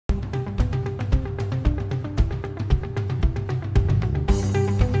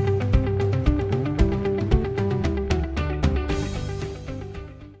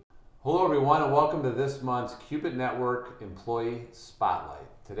everyone, and welcome to this month's Qubit Network Employee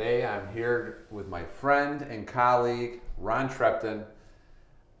Spotlight. Today I'm here with my friend and colleague, Ron Trepton,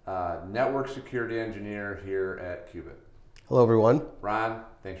 Network Security Engineer here at Qubit. Hello, everyone. Ron,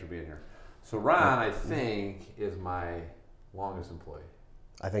 thanks for being here. So Ron, I think, is my longest employee.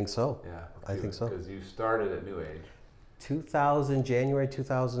 I think so. Yeah, I think so. Because you started at New Age. January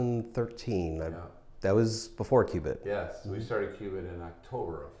 2013. Yeah. That was before Qubit. Yes, we started Qubit in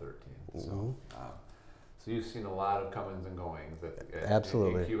October of 13. So you've seen a lot of comings and goings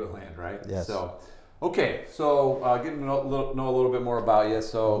Absolutely. in Qubit land, right? Yes. So, okay, so getting to know a little bit more about you.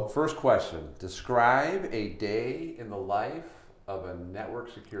 So, first question: describe a day in the life of a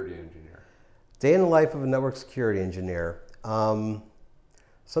network security engineer. Day in the life of a network security engineer.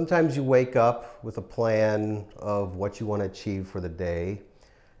 Sometimes you wake up with a plan of what you want to achieve for the day,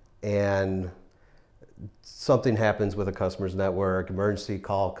 and something happens with a customer's network, emergency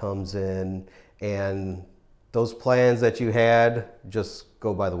call comes in, and those plans that you had just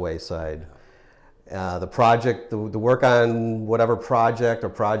go by the wayside. The project, the work on whatever project or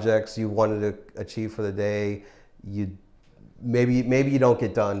projects you wanted to achieve for the day, maybe you don't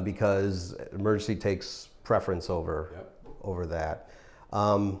get done because emergency takes preference over that.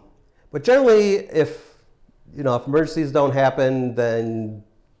 But generally, if emergencies don't happen, then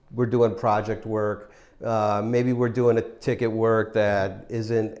we're doing project work. Maybe we're doing a ticket work that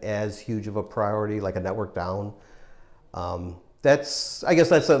isn't as huge of a priority, like a network down. I guess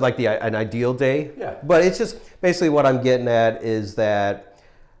that's like an ideal day. Yeah. But it's just basically what I'm getting at is that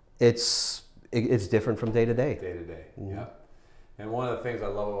it's different from day to day. Day to day. Mm-hmm. Yeah. And one of the things I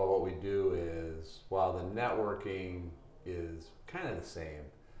love about what we do is while the networking is kind of the same,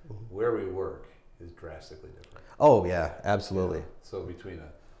 where we work is drastically different. Oh yeah, absolutely. Yeah. So between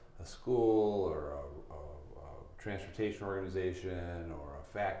a school or a transportation organization or a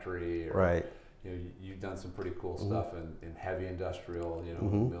factory, or, right? You've done some pretty cool stuff in heavy industrial,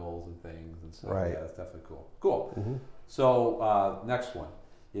 mills and things and stuff. Right. Yeah, that's definitely cool. Cool. So next one,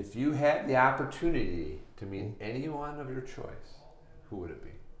 if you had the opportunity to meet anyone of your choice, who would it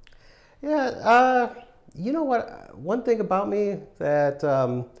be? Yeah. You know what? One thing about me that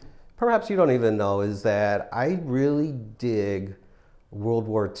perhaps you don't even know is that I really dig World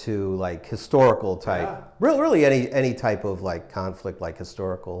War II, like historical type, really any type of like conflict, like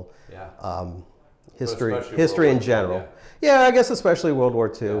historical, history in general. Yeah, I guess especially World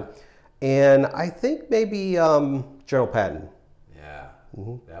War II, and I think maybe General Patton. Yeah,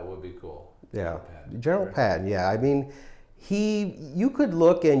 that would be cool. Yeah, General Patton. Yeah, I mean, you could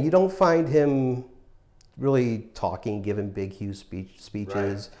look and you don't find him really talking, giving big, huge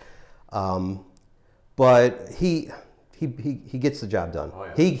speeches, but he gets the job done. Oh,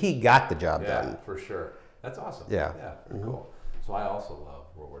 yeah. He got the job done. Yeah, for sure. That's awesome. Yeah. Yeah, pretty cool. So I also love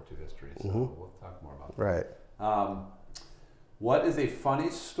World War II history, so we'll talk more about that. Right. What is a funny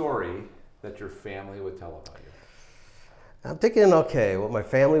story that your family would tell about you? I'm thinking, okay, what my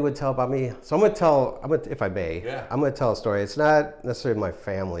family would tell about me. So I'm gonna, if I may, I'm gonna tell a story. It's not necessarily my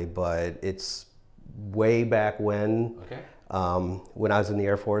family, but it's way back when. Okay. When I was in the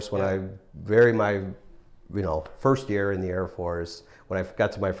Air Force, when my first year in the Air Force, when I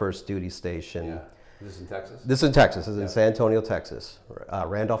got to my first duty station. Yeah. Is this in Texas? This is in Texas. This is in San Antonio, Texas,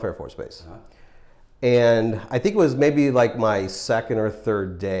 Randolph Air Force Base. And I think it was maybe like my second or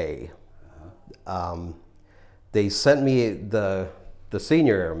third day. They sent me, the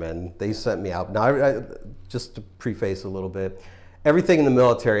senior airmen, they sent me out. Now, just to preface a little bit, everything in the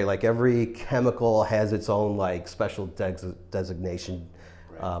military, like every chemical has its own like special designation,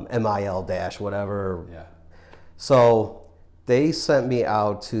 MIL dash, whatever. Yeah. So they sent me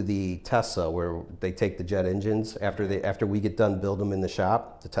out to the Tessa where they take the jet engines after we get done build them in the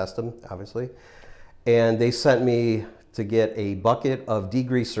shop to test them, obviously. And they sent me to get a bucket of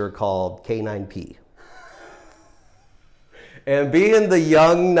degreaser called K9P. And being the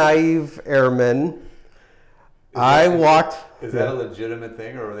young, naive airman, I walked. Is that a legitimate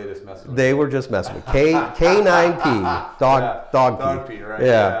thing, or were they just messing with They were just messing with K9P, dog pee. Right?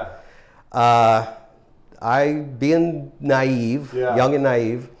 Yeah. I, being naive, young and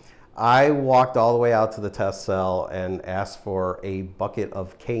naive, I walked all the way out to the test cell and asked for a bucket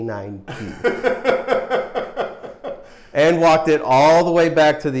of K9P. And walked it all the way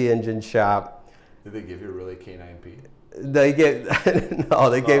back to the engine shop. Did they give you really K9P? They gave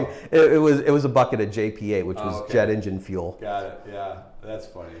gave it was a bucket of JPA, which was jet engine fuel. Got it. Yeah, that's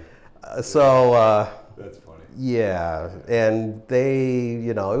funny. That's funny. Yeah, and they,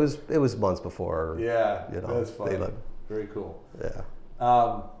 it was months before. Yeah, that's funny. Very cool. Yeah.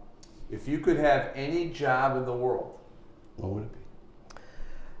 If you could have any job in the world, what would it be?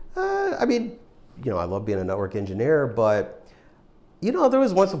 I mean, I love being a network engineer, but there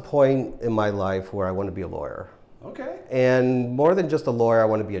was once a point in my life where I wanted to be a lawyer. Okay. And more than just a lawyer, I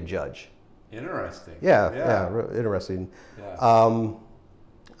want to be a judge. Interesting. Yeah, interesting. Yeah.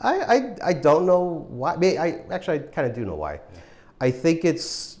 I don't know why. I mean, I kind of do know why. Yeah. I think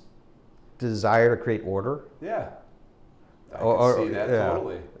it's desire to create order. Yeah. I can see that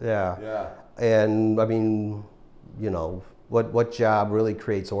totally. Yeah. Yeah. And I mean, what job really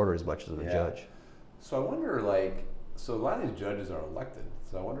creates order as much as a judge? So I wonder, so a lot of these judges are elected.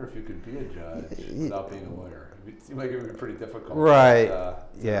 So I wonder if you could be a judge without being a lawyer. It seems like it would be pretty difficult. Right. But,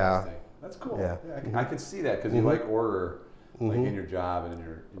 yeah. That's cool. Yeah. I can see that because you like order, like in your job and in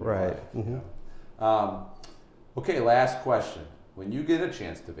your right. life. Okay, last question. When you get a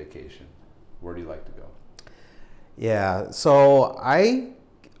chance to vacation, where do you like to go? Yeah, so I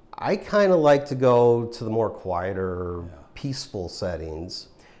kind of like to go to the more quieter, peaceful settings.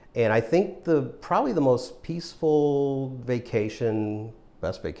 And I think probably the most peaceful vacation,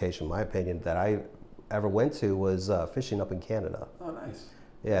 best vacation in my opinion, that I ever went to was fishing up in Canada. Oh, nice.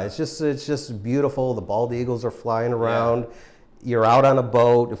 Yeah, it's just beautiful. The bald eagles are flying around. You're out on a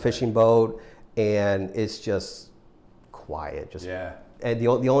boat, a fishing boat, and it's just quiet. And the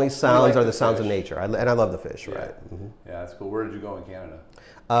only sounds are the sounds of nature. And I love the fish, right? Yeah, that's cool. Where did you go in Canada?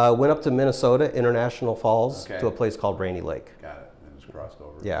 Went up to Minnesota, International Falls, to a place called Rainy Lake. Got it. And just crossed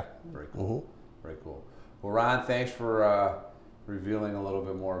over. Yeah. Very cool. Very cool. Well, Ron, thanks for revealing a little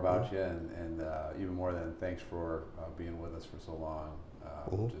bit more about you, and even more than thanks for being with us for so long.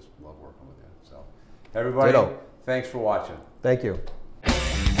 Just love working with you. So, everybody, thanks for watching. Thank you.